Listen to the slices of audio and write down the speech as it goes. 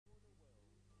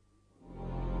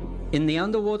In the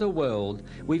underwater world,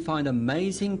 we find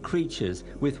amazing creatures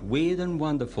with weird and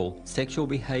wonderful sexual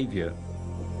behavior.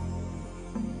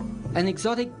 An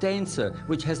exotic dancer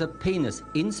which has a penis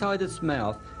inside its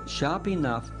mouth sharp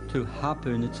enough to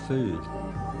harpoon its food.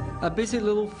 A busy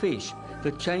little fish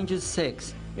that changes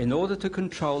sex in order to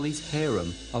control his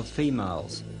harem of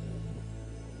females.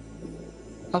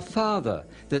 A father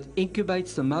that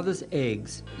incubates the mother's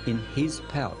eggs in his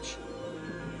pouch.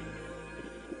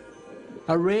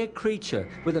 A rare creature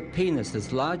with a penis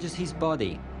as large as his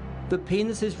body. The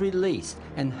penis is released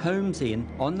and homes in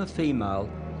on the female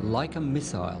like a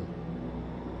missile.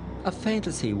 A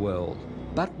fantasy world,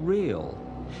 but real.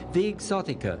 The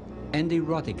Exotica and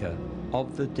Erotica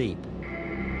of the deep.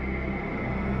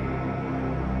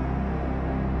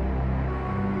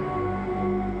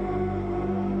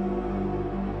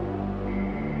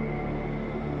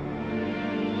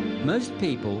 Most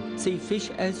people see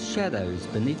fish as shadows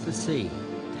beneath the sea.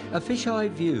 A fisheye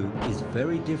view is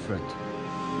very different.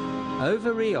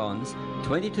 Over eons,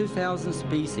 22,000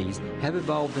 species have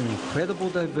evolved an incredible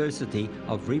diversity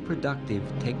of reproductive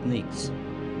techniques.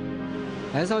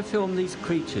 As I film these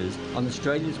creatures on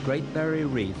Australia's Great Barrier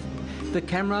Reef, the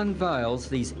camera unveils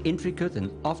these intricate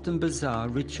and often bizarre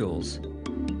rituals.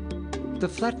 The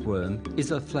flatworm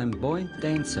is a flamboyant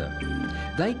dancer.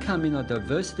 They come in a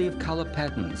diversity of colour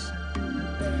patterns.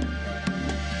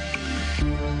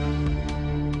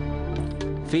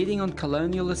 Feeding on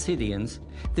colonial ascidians,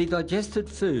 the digested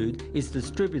food is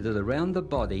distributed around the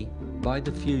body by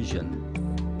diffusion.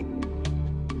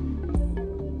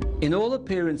 In all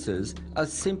appearances, a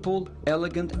simple,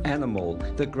 elegant animal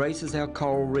that graces our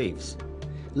coral reefs.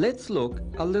 Let's look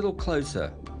a little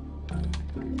closer.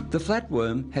 The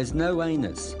flatworm has no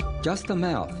anus, just a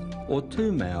mouth, or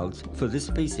two mouths for this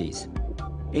species.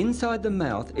 Inside the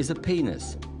mouth is a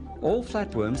penis. All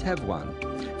flatworms have one,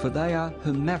 for they are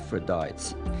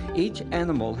hermaphrodites, each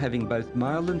animal having both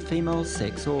male and female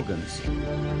sex organs.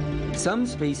 Some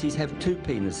species have two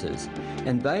penises,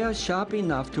 and they are sharp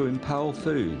enough to impale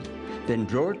food, then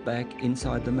draw it back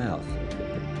inside the mouth.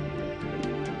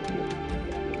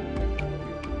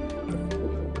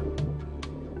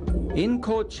 In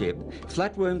courtship,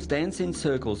 flatworms dance in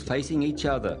circles facing each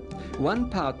other. One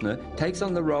partner takes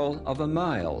on the role of a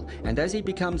male, and as he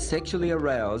becomes sexually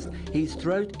aroused, his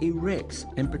throat erects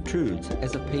and protrudes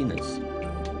as a penis.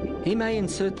 He may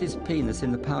insert this penis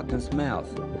in the partner's mouth,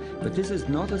 but this is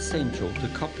not essential to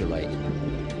copulate.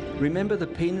 Remember, the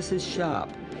penis is sharp,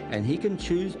 and he can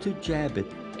choose to jab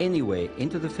it anywhere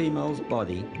into the female's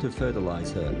body to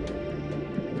fertilize her.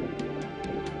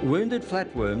 Wounded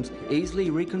flatworms easily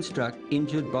reconstruct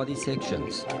injured body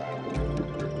sections.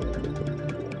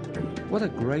 What a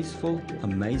graceful,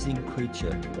 amazing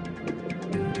creature.